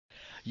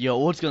Yo,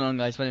 what's going on,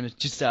 guys? My name is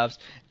JuliusOps,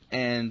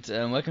 and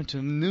welcome to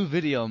a new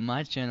video on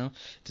my channel.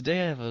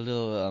 Today I have a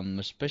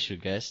little special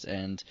guest,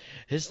 and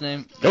his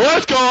name.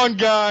 What's going on,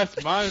 guys?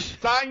 My name's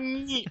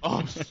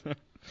JuliusOps.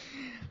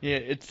 Yeah,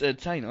 it's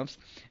JuliusOps,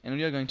 and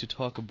we are going to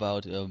talk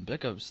about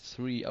Black Ops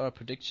 3, our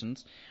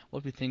predictions,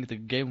 what we think the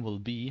game will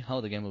be, how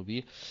the game will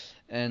be,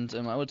 and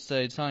I would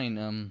say, tell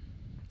me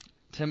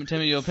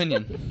your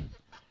opinion.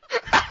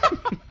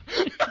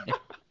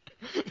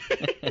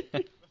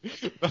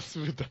 Was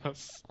wird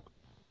das?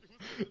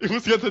 Ich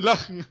muss jetzt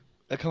lachen.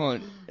 Come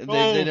on, they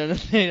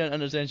don't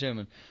understand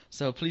German.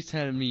 So please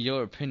tell me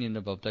your opinion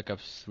about Black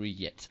Ops 3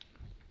 yet.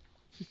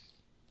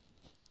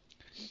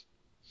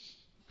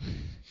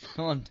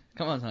 Come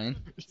on, Hein.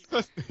 Ich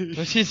weiß nicht.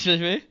 Verstehst du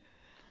mich?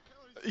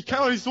 Ich kann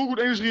auch nicht so gut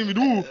Englisch reden wie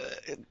du.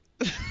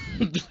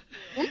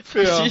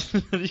 Unfair. Verstehst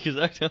du, was ich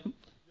gesagt habe?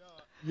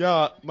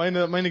 Ja,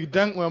 meine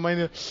Gedanken oder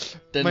meine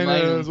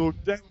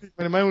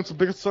Meinung zu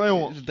Black Ops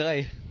 2.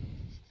 3.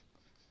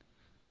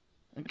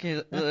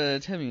 Okay,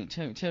 tell me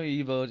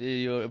about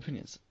your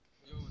opinions.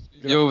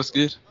 Yo, was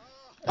geht?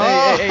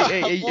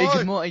 Hey,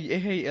 good morning.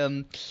 Hey,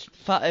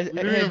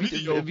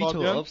 video,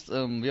 JuliusOps,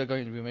 we are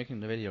going to be making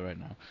the video right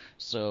now.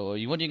 So, what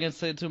are you gonna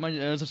say to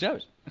my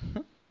subscribers?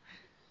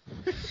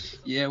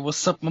 Yeah,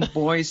 what's up, my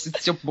boys?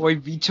 It's your boy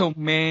Vito,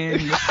 man.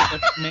 What's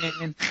up,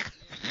 man?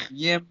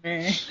 Yeah,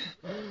 man.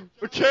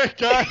 Okay,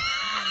 guys.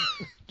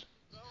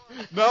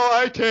 Now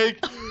I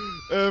take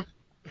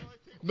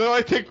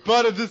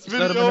part of this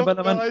video,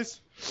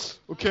 guys.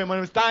 Okay, my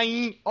name is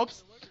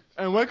JuliusOps,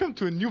 and welcome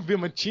to a new video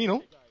on my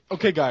channel.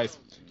 Okay, guys.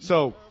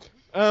 So,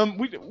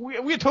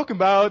 we're talking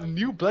about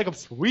new Black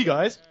Ops 3,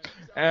 guys.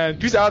 And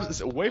JuliusOps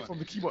is away from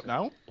the keyboard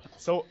now.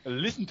 So,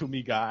 listen to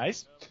me,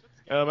 guys.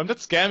 I'm not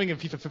scamming in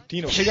FIFA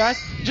 15, okay, guys?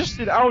 Just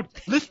chill out.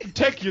 Listen,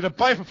 tech you to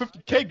buy for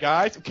 50k,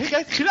 guys. Okay,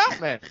 guys? Chill out,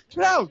 man.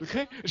 Chill out,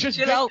 okay? Just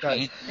Chill out,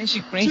 man. And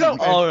she crazy. Chill out.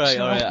 Alright.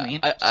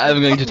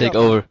 I'm going to take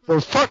over. Well,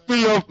 fuck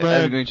me up,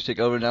 man. I'm going to take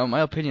over now. My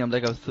opinion on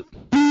Black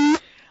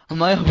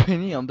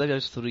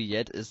Ops 3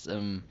 yet is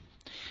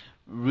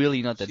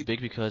really not that big,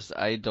 because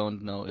I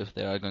don't know if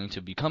there are going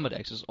to be combat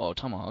axes or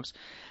tomahawks.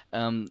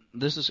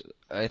 This is,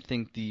 I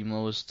think, the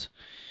most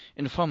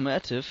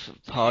informative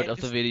part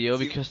of the video,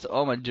 because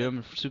all my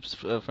German friends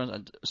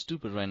are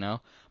stupid right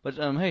now. But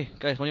hey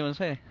guys, what do you want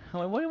to say?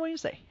 What do you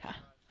say?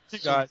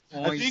 Guys,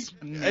 I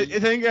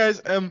think, guys,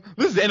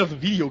 this is the end of the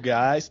video,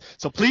 guys.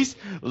 So please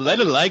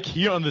let a like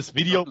here on this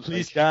video,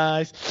 please,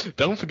 guys.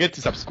 Don't forget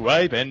to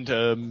subscribe and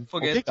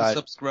forget to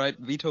subscribe.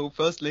 Vito,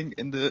 first link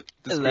in the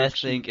description.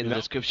 Last link in the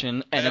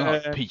description, and I'm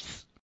out.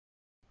 Peace.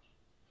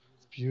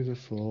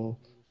 Beautiful,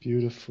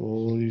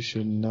 beautiful. You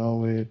should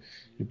know it.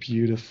 You're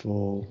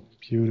beautiful,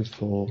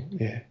 beautiful.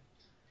 Yeah.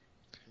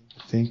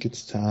 Think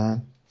it's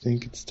time.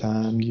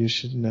 You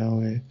should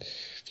know it.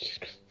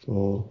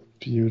 Beautiful,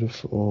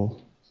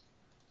 beautiful.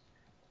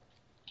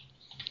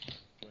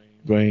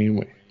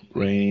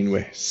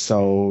 Rainway.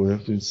 So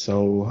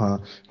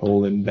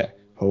holding back.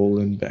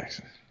 Bring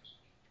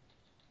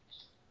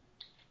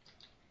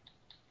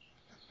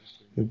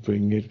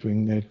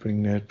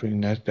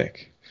that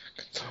back.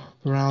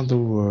 Around the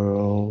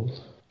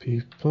world,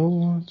 people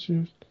want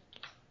you.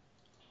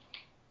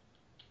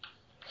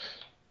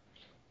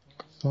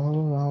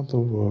 All around the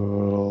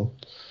world.